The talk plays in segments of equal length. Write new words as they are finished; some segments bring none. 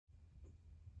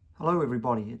Hello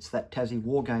everybody, it's that Tassie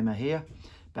Wargamer here,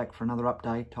 back for another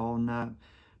update on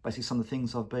basically some of the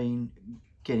things I've been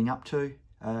getting up to,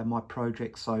 my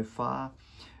project so far.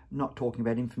 I'm not talking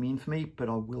about infamy, but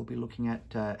I will be looking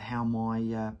at how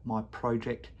my my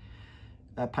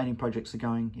painting projects are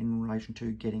going in relation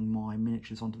to getting my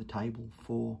miniatures onto the table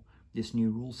for this new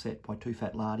rule set by Two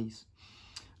Fat Lardies.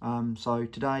 So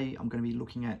today I'm going to be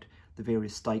looking at the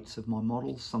various states of my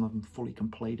models, some of them fully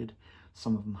completed,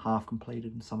 some of them half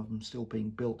completed, and some of them still being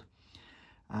built.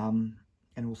 And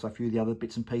also a few of the other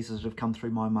bits and pieces that have come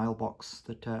through my mailbox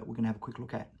that we're going to have a quick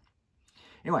look at.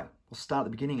 Anyway, we'll start at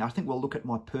the beginning. I think we'll look at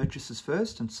my purchases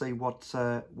first and see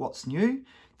what's new.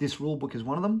 This rule book is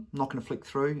one of them. I'm not going to flick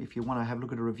through. If you want to have a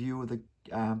look at a review of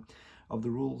the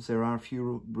rules, there are a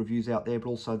few reviews out there, but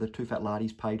also the Two Fat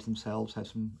Lardies page themselves have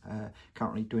some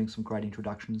currently doing some great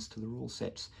introductions to the rule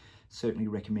sets. Certainly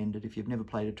recommended. If you've never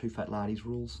played a Two Fat Lardies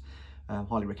rules,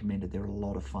 highly recommended. They're a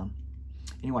lot of fun.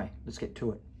 Anyway, let's get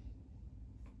to it.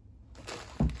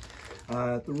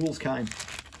 The rules came.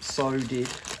 So did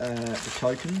the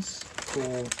tokens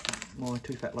for my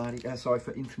Two Fat Lardies.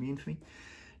 For Infamy.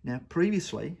 Now,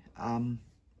 previously,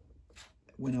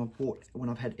 when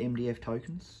I've had MDF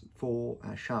tokens for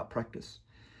sharp practice,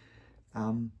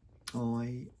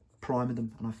 I primed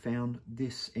them, and I found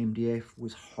this MDF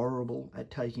was horrible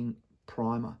at taking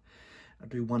primer. I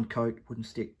do one coat, wouldn't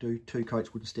stick, do two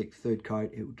coats, wouldn't stick, third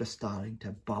coat, it was just starting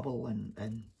to bubble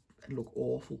and look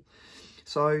awful.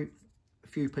 So a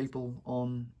few people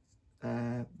on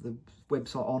the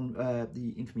website, on the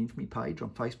Infamy page on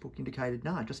Facebook indicated,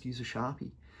 no, just use a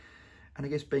Sharpie. And I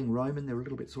guess being Roman, they're a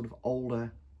little bit sort of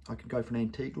older, I could go for an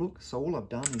antique look. So all I've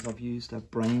done is I've used a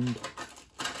brand,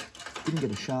 didn't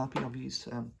get a Sharpie, I've used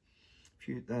a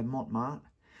few Montmartre.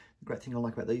 The great thing I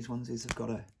like about these ones is they've got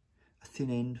a thin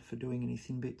end for doing any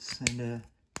thin bits and a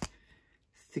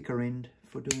thicker end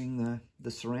for doing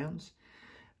the surrounds.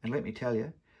 And let me tell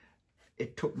you,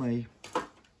 it took me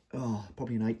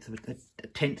probably a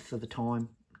tenth of the time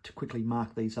to quickly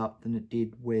mark these up than it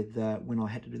did with when I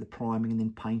had to do the priming and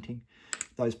then painting.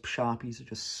 Those Sharpies are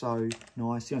just so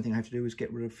nice. The only thing I have to do is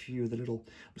get rid of a few of the little,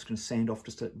 I'm just going to sand off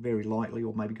just very lightly,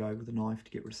 or maybe go over with a knife to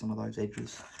get rid of some of those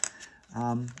edges.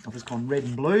 I've just gone red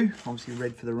and blue, obviously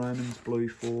red for the Romans, blue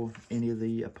for any of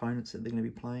the opponents that they're going to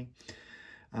be playing.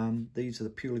 These are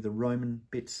purely the Roman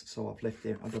bits, so I've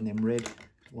done them red,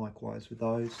 likewise with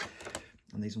those.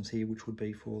 And these ones here, which would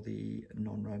be for the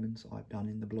non-Romans, I've done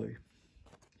in the blue.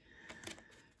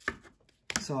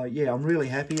 So yeah, I'm really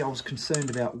happy. I was concerned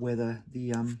about whether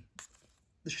the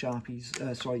Sharpies,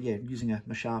 using a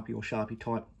Sharpie or Sharpie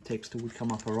type texture would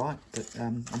come up all right, but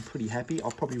I'm pretty happy.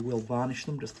 I probably will varnish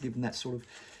them just to give them that sort of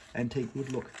antique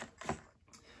wood look.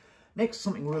 Next,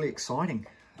 something really exciting.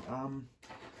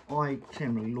 I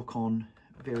generally look on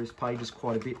various pages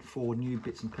quite a bit for new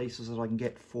bits and pieces that I can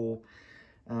get for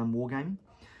wargaming.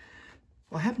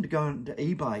 I happened to go onto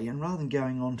eBay, and rather than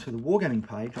going onto the wargaming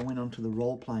page, I went onto the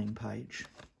role-playing page,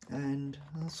 and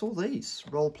I saw these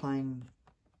role-playing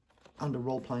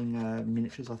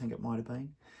miniatures, I think it might have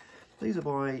been. These are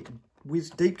by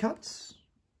Deep Cuts.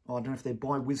 I don't know if they're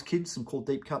by WizKids and called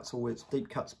Deep Cuts, or it's Deep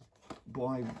Cuts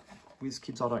by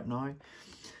WizKids, I don't know.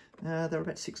 They're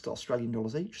about $6 Australian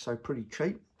dollars each, so pretty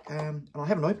cheap. And I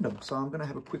haven't opened them, so I'm going to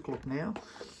have a quick look now.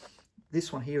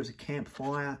 This one here is a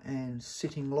campfire and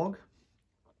sitting log,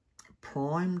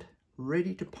 primed,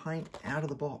 ready to paint out of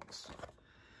the box.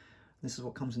 This is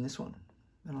what comes in this one,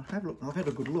 and I've had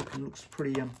a good look, and it looks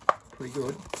pretty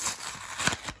good.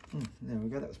 There we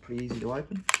go. That was pretty easy to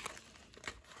open.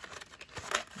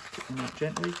 Let's get them out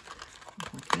gently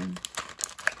if I can.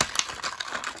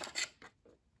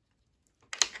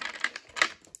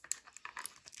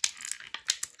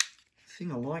 The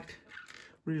thing I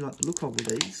really like the look of with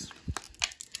these,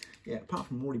 yeah, apart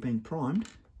from already being primed,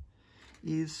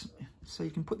 is so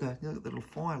you can put the little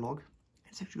fire log.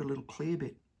 It's actually got a little clear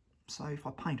bit, so if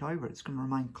I paint over it, it's going to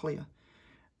remain clear.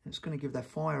 It's going to give that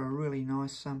fire a really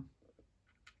nice, a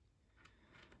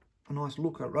nice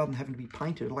look. Rather than having to be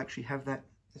painted, it'll actually have that.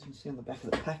 As you can see on the back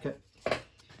of the packet,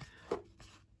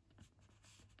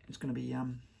 it's going to be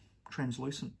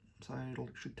translucent, so it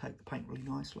should take the paint really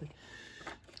nicely.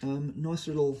 Nice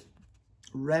little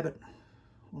rabbit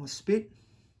on a spit.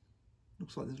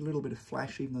 Looks like there's a little bit of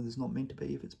flash, even though there's not meant to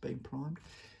be if it's been primed.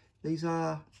 These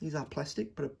are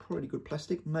plastic, but a pretty good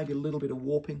plastic. Maybe a little bit of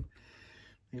warping,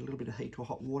 maybe a little bit of heat or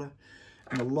hot water.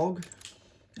 And a log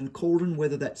and a cauldron,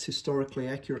 whether that's historically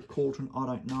accurate cauldron, I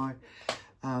don't know.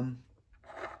 I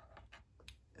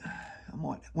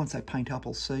might, once they paint up,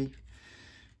 I'll see.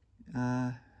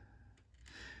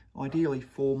 Ideally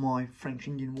for my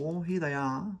French-Indian War, here they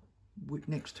are.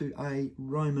 next to a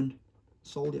Roman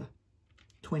soldier,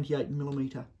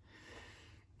 28mm.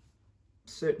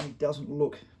 Certainly doesn't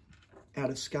look out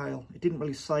of scale. It didn't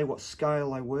really say what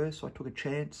scale they were, so I took a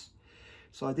chance.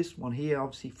 So this one here,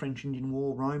 obviously French Indian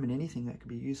War, Roman, anything that could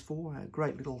be used for.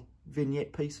 Great little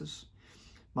vignette pieces,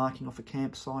 marking off a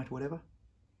campsite or whatever.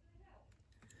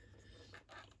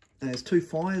 There's 2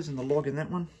 fires in the log in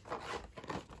that one.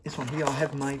 This one here, I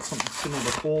have made something similar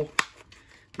before.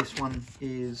 This one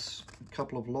is a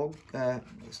couple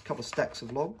of stacks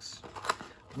of logs.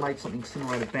 I've made something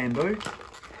similar out of bamboo,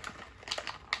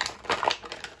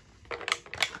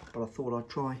 but I thought I'd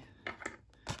try.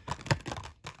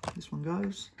 This one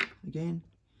goes again,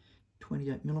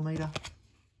 28mm.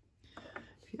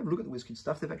 If you have a look at the WizKids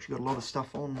stuff, they've actually got a lot of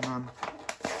stuff on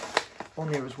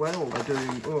there as well. They do,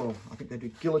 I think they do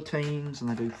guillotines and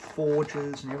they do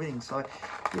forges and everything. So if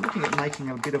you're looking at making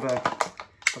a bit of a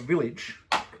village,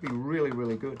 it could be really,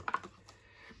 really good.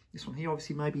 This one here,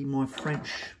 obviously maybe my French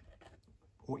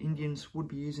or Indians would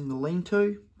be using the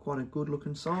lean-to, quite a good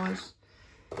looking size.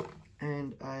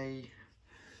 And a,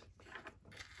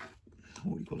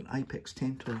 what do you call it, an apex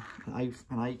tent or an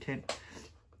A tent.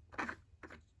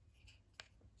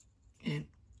 And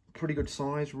pretty good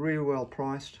size, really well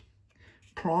priced.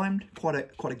 Primed, quite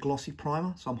a glossy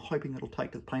primer, so I'm hoping it'll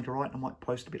take to the paint all right. I might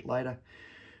post a bit later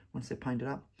once they're painted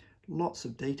up. Lots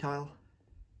of detail,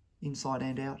 inside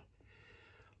and out.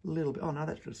 A little bit, oh no,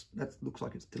 that looks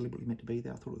like it's deliberately meant to be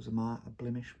there. I thought it was a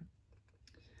blemish.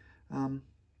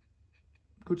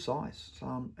 Good size, so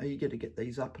I'm eager to get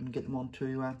these up and get them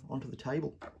onto the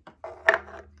table.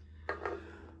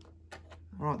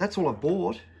 All right, that's all I've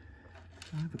bought.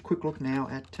 So have a quick look now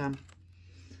at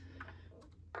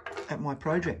my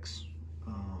projects.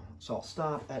 So I'll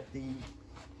start at the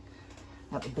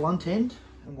blunt end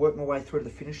and work my way through to the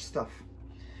finished stuff.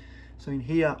 So in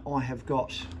here I have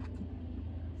got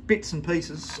bits and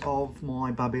pieces of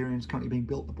my barbarians currently being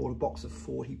built. I bought a box of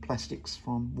 40 plastics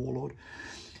from Warlord,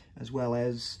 as well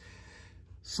as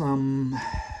some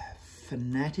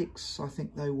fanatics, I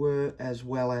think they were, as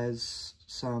well as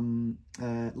some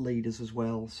leaders as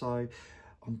well. So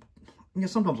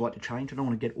sometimes I like to change. I don't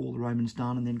want to get all the Romans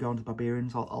done and then go into the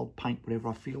barbarians. I'll paint whatever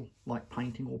I feel like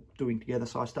painting or doing together.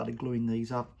 So I started gluing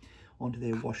these up onto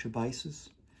their washer bases.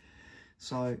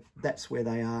 So that's where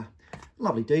they are.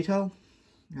 Lovely detail.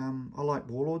 I like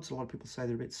Warlords. A lot of people say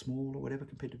they're a bit small or whatever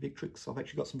compared to Victrix. I've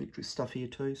actually got some Victrix stuff here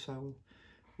too, so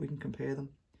we can compare them.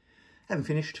 Haven't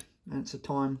finished, and it's a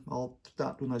time I'll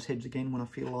start doing those heads again when I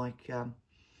feel like, when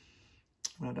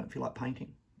I don't feel like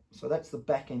painting. So that's the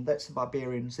back end, that's the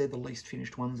barbarians. They're the least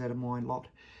finished ones out of my lot.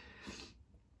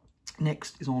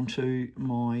 Next is on to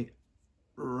my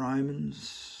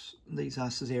Romans. These are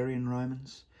Caesarean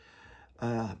Romans.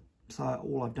 So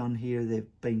all I've done here, they've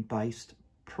been based,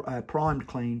 primed,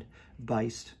 cleaned,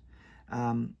 based.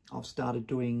 I started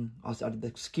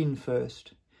the skin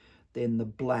first, then the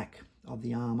black of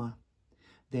the armour,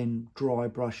 then dry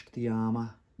brushed the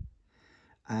armour,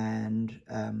 and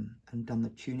done the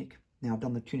tunic. Now I've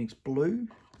done the tunic's blue.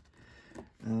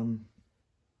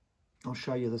 I'll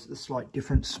show you the slight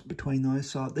difference between those.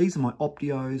 So these are my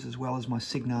Optios as well as my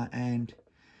Signa and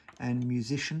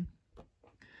Musician.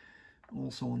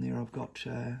 Also on there I've got,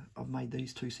 I've made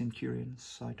these 2 Centurions,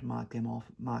 so to mark them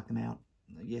out.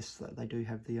 Yes, they do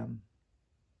have the, I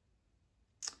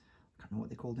can't know what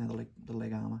they're called now, the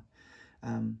leg armour.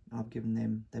 I've given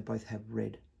them, they both have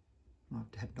red. I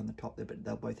haven't done the top there, but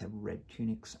they'll both have red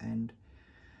tunics and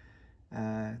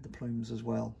the plumes as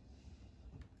well.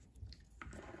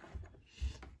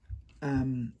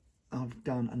 I've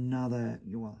done another,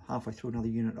 well, halfway through another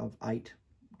unit of 8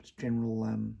 just general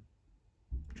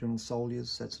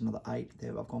soldiers. That's another 8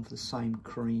 there. I've gone for the same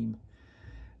cream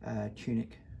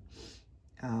tunic.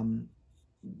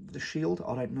 The shield,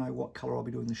 I don't know what colour I'll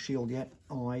be doing the shield yet.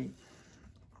 I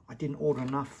didn't order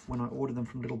enough when I ordered them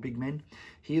from Little Big Men.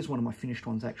 Here's one of my finished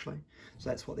ones actually, so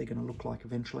that's what they're going to look like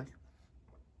eventually.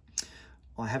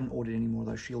 I haven't ordered any more of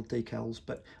those shield decals,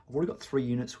 but I've already got 3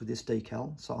 units with this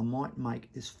decal, so I might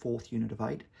make this 4th unit of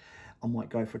 8. I might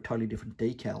go for a totally different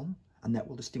decal, and that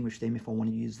will distinguish them if I want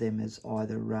to use them as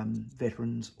either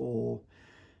veterans or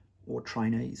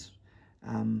trainees,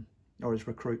 or as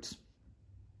recruits.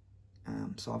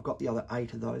 So I've got the other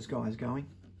 8 of those guys going.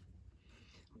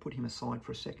 I'll put him aside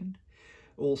for a second.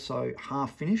 Also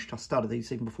half finished. I started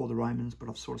these even before the Romans, but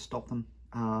I've sort of stopped them.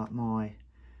 My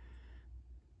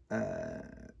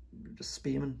just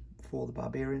spearmen for the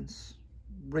barbarians.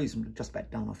 Reasonably just about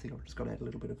done. I think I've just got to add a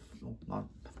little bit of, well, no,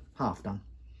 half done.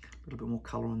 A little bit more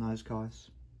colour on those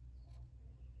guys.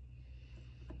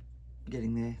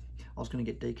 Getting there. I was going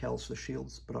to get decals for the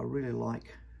shields, but I really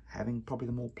like having probably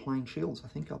the more plain shields. I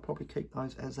think I'll probably keep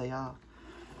those as they are.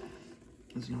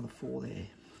 There's another 4 there.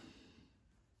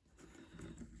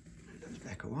 Move those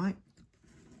back away.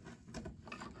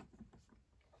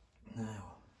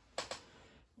 Now,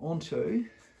 onto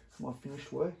my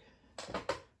finished work.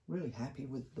 Really happy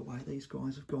with the way these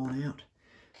guys have gone out.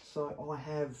 So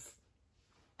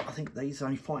I think these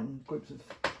only fight in groups of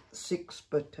 6,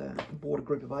 but bought a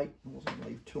group of 8. I wasn't going to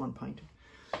leave 2 unpainted.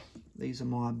 These are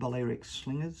my Balearic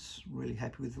slingers. Really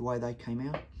happy with the way they came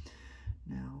out.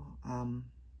 Now,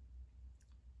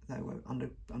 they were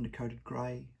undercoated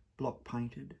grey, block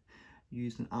painted,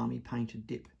 used an army painted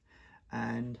dip,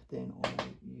 and then I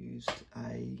used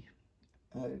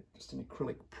just an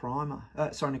acrylic primer,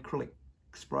 sorry, an acrylic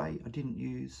spray. I didn't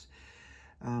use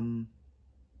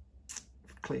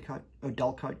clear coat or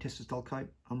dull coat, Testors dull coat.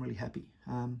 I'm really happy.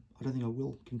 I don't think I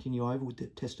will continue over with the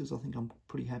Testors. I think I'm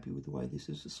pretty happy with the way this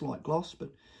is. A slight gloss, but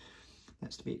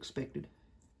that's to be expected.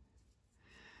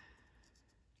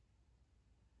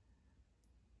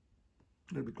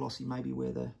 A little bit glossy maybe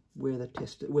where the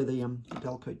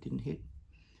dull coat didn't hit.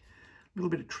 A little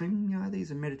bit of trim, you know,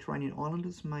 these are Mediterranean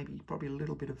islanders, probably a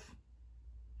little bit of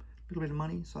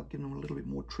money, so I've given them a little bit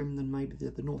more trim than maybe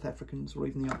the North Africans, or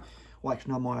even well,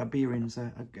 actually no, my Iberians,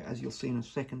 as you'll see in a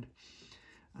second,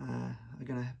 are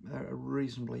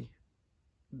reasonably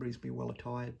well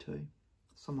attired too.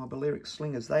 Some of my Balearic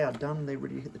slingers, they are done, they're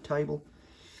ready to hit the table.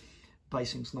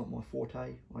 Basing's not my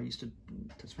forte. I used to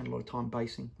spend a lot of time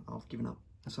basing. I've given up,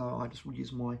 so I just would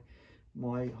use my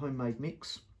homemade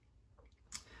mix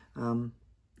and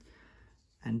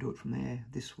do it from there.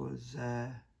 This was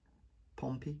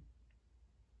Pompey.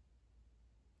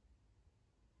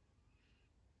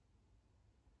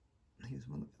 Here's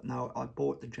one. No, I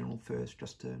bought the General first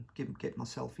just to get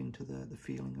myself into the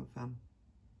feeling of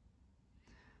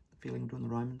doing the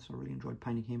Romans. I really enjoyed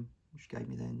painting him, which gave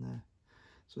me then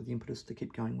sort of the impetus to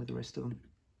keep going with the rest of them.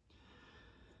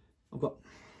 I've got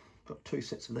 2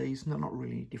 sets of these. No, not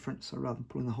really different. So rather than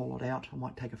pulling the whole lot out, I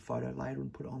might take a photo later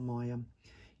and put it on my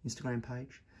Instagram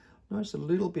page. Notice a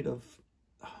little bit of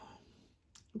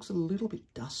looks a little bit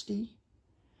dusty.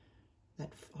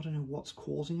 That I don't know what's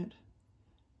causing it,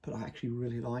 but I actually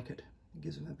really like it. It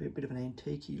gives it a bit of an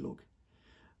antique-y look.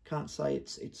 Can't say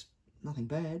it's nothing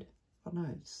bad. I don't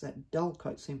know. It's that dull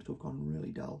coat seems to have gone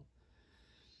really dull.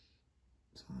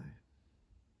 So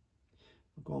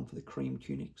I've gone for the cream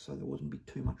tunic so there wouldn't be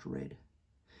too much red.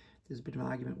 There's a bit of an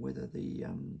argument whether the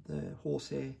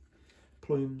horsehair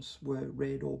plumes were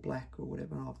red or black or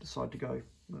whatever, and I've decided to go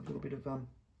a little bit of I'll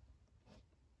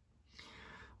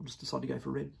just decide to go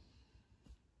for red.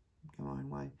 Go my own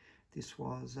way. This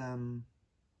was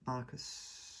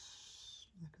Marcus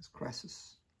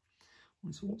Crassus.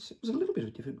 It was a little bit of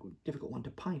a difficult one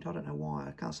to paint. I don't know why.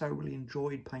 I can't say I really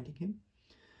enjoyed painting him.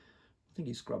 I think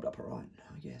he scrubbed up all right,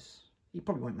 I guess. He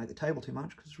probably won't make the table too much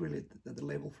because it's really at the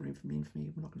level for infamy.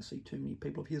 We're not going to see too many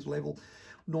people of his level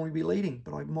normally be leading,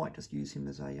 but I might just use him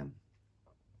as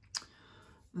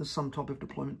some type of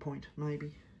deployment point,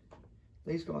 maybe.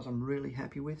 These guys I'm really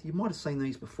happy with. You might have seen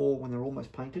these before when they're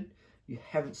almost painted. You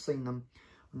haven't seen them.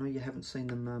 I know you haven't seen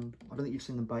them. I don't think you've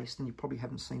seen them based, and you probably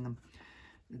haven't seen them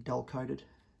dull coated.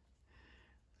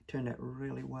 They turned out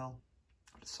really well.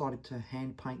 I decided to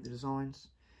hand paint the designs.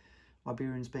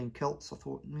 Iberians being Celts, I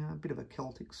thought, you know, a bit of a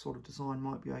Celtic sort of design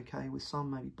might be okay with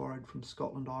some, maybe borrowed from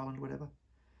Scotland, Ireland, whatever.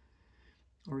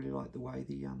 I really like the way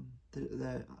the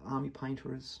army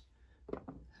painter has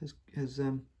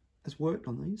worked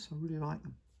on these. I really like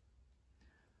them.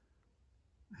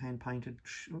 Hand painted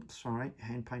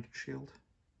shield.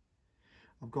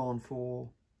 I've gone for,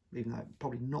 even though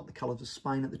probably not the colours of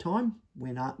Spain at the time,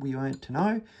 we weren't to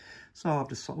know. So I've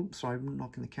decided, sorry, I'm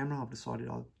knocking the camera, I've decided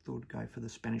I thought I'd go for the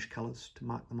Spanish colours to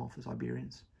mark them off as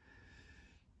Iberians.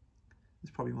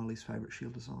 It's probably my least favourite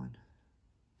shield design.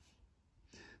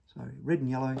 So red and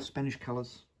yellow, Spanish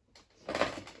colours.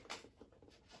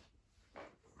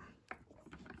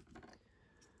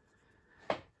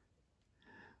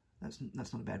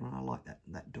 That's not a bad one. I like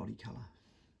that dotty colour.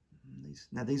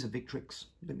 These are Victrix.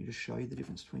 Let me just show you the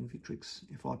difference between Victrix.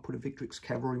 If I put a Victrix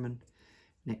cavalryman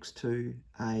next to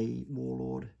a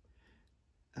Warlord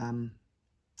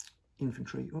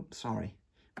infantry,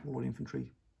 Warlord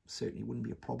infantry certainly wouldn't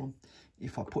be a problem.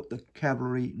 If I put the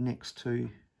cavalry next to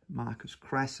Marcus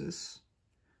Crassus,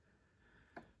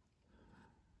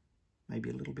 maybe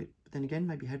a little bit. But then again,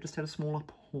 maybe just had a smaller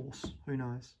horse. Who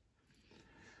knows?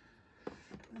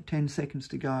 10 seconds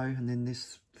to go, and then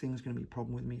this thing's going to be a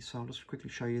problem with me. So I'll just quickly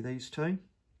show you these two.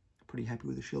 Pretty happy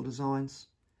with the shield designs.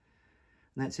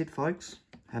 And that's it, folks.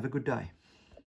 Have a good day.